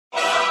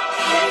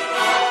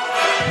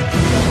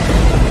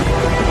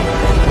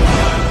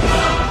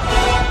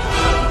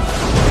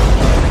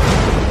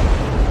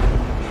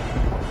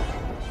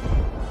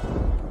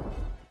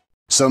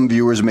Some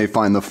viewers may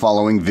find the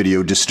following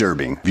video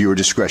disturbing. Viewer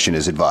discretion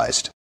is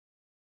advised.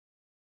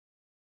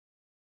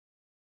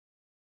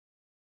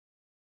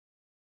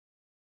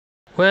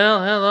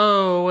 Well,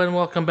 hello and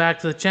welcome back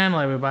to the channel,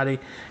 everybody.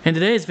 In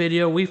today's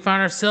video, we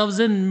find ourselves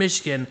in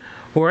Michigan,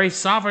 where a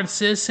sovereign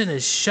citizen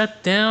is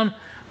shut down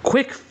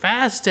quick,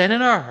 fast, and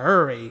in a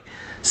hurry.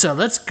 So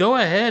let's go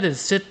ahead and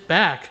sit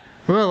back,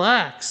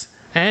 relax,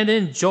 and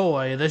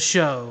enjoy the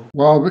show.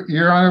 Well,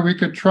 Your Honor, we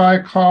could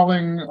try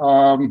calling,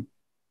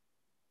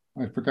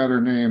 I forgot her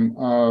name.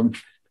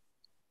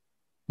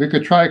 We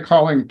could try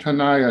calling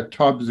Tanaya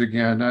Tubbs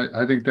again.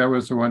 I think that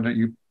was the one that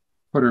you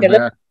put her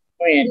back.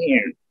 In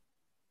here.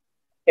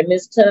 Okay,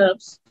 Ms.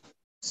 Tubbs.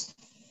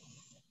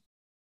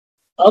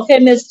 Okay,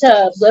 Ms.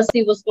 Tubbs. Let's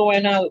see what's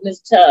going on with Ms.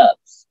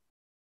 Tubbs.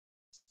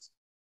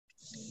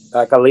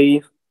 I can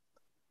leave.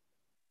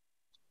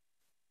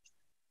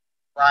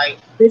 Right.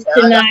 Ms.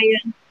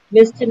 Tanaya.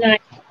 Ms. Tanaya.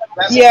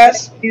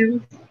 Yes.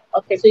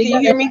 Okay, so you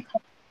hear me?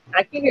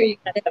 I can hear you.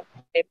 I have a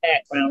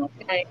background,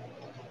 okay?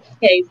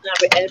 Case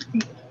number SP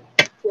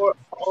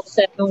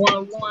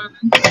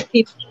 40711.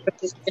 People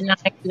versus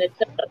Tanaya and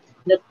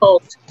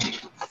Nicole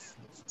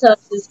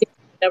Tubbs is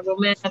several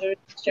matters.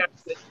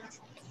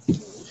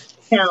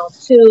 Count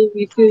 2,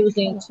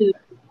 refusing to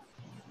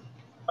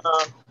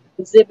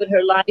exhibit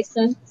her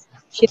license.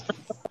 She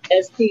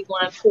SP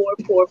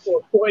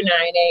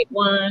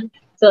 144444981.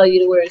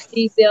 Failure to wear a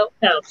seatbelt.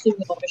 Count 2,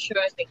 no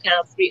insurance, and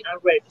count 3,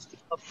 unregistered.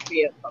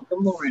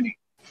 Good morning.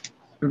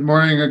 Good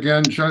morning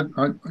again,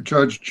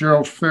 Judge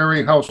Gerald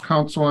Ferry, House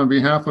Counsel, on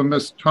behalf of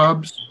Ms.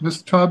 Tubbs.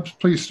 Ms. Tubbs,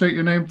 please state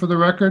your name for the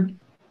record.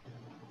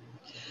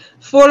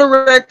 For the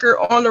record,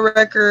 on the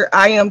record,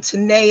 I am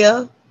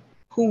Tanaya,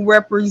 who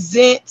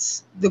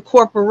represents the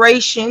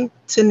corporation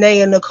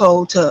Tanaya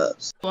Nicole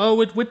Tubbs. Oh,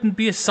 it wouldn't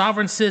be a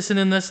sovereign citizen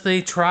unless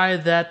they try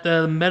that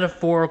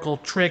metaphorical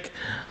trick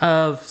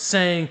of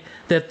saying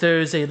that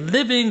there's a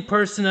living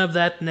person of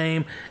that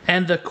name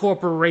and the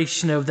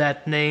corporation of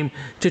that name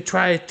to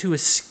try to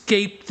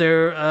escape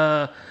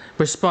their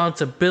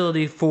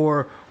responsibility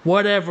for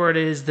whatever it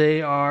is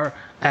they are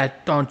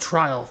on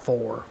trial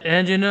for.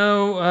 And you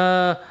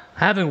know,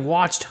 having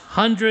watched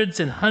hundreds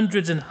and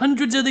hundreds and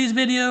hundreds of these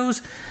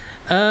videos,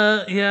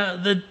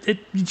 it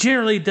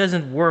generally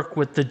doesn't work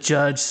with the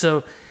judge,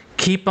 so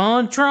keep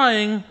on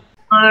trying.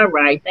 All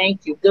right,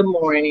 thank you. Good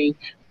morning.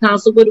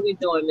 Counsel, what are we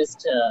doing, Ms.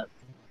 Tubbs?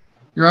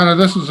 Your Honor,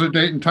 this is a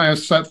date and time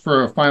set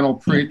for a final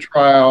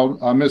pre-trial.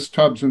 Ms.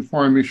 Tubbs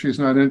informed me she's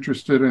not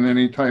interested in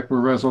any type of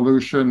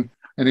resolution,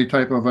 any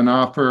type of an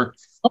offer.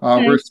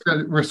 Okay.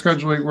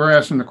 We're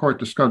asking the court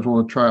to schedule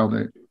a trial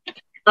date.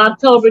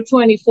 October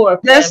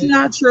 24th. That's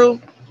not true.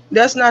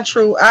 That's not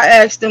true. I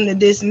asked him to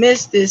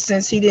dismiss this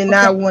since he did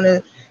not want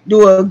to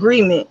do an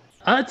agreement.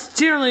 It's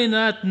generally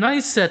not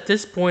nice at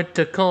this point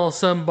to call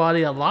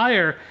somebody a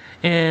liar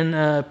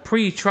in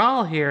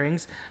pre-trial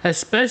hearings,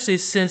 especially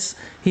since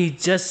he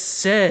just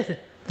said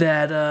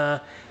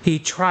that he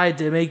tried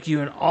to make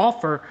you an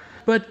offer.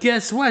 But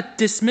guess what?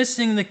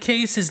 Dismissing the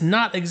case is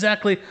not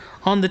exactly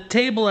on the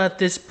table at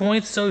this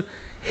point, so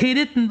he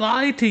didn't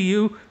lie to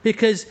you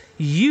because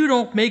you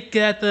don't make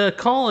that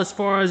call as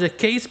far as a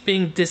case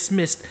being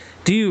dismissed.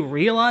 Do you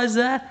realize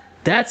that?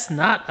 That's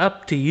not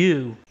up to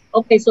you.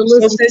 Okay, so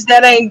listen. So since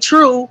that ain't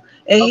true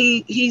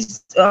and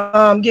he's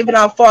giving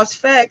out false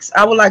facts,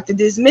 I would like to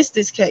dismiss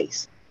this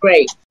case.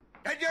 Great.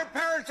 Did your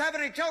parents have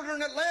any children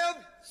that lived?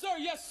 Sir,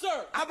 yes,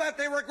 sir. I bet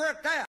they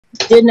regret that.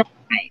 Good night.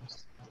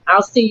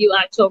 I'll see you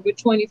October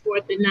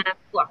 24th at 9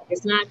 o'clock.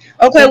 It's not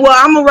okay. Well,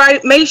 I'm gonna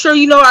write. Make sure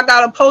you know I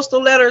got a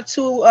postal letter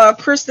to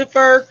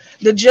Christopher,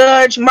 the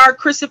judge, Mark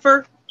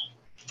Christopher,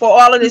 for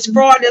all of this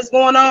fraud that's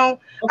going on.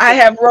 Okay. I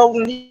have wrote.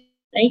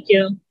 Thank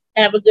you.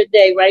 Have a good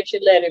day. Write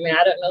your letter, man.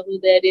 I don't know who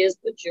that is,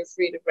 but you're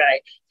free to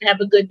write. Have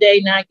a good day.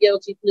 Not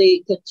guilty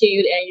plea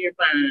continued, and you're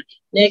fine.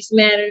 Next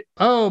matter.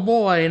 Oh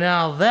boy,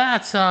 now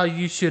that's how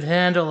you should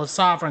handle a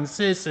sovereign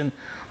citizen,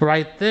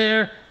 right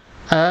there.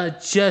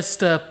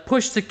 Just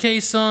push the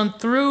case on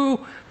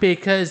through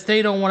because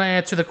they don't want to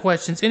answer the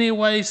questions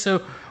anyway,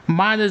 so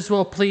might as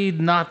well plead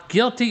not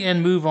guilty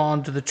and move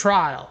on to the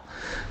trial.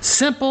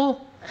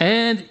 Simple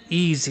and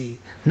easy.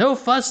 No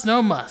fuss,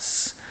 no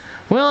muss.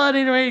 Well, at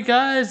any rate,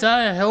 guys,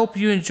 I hope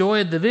you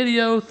enjoyed the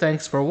video.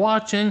 Thanks for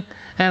watching,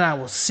 and I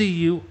will see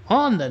you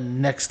on the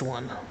next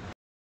one.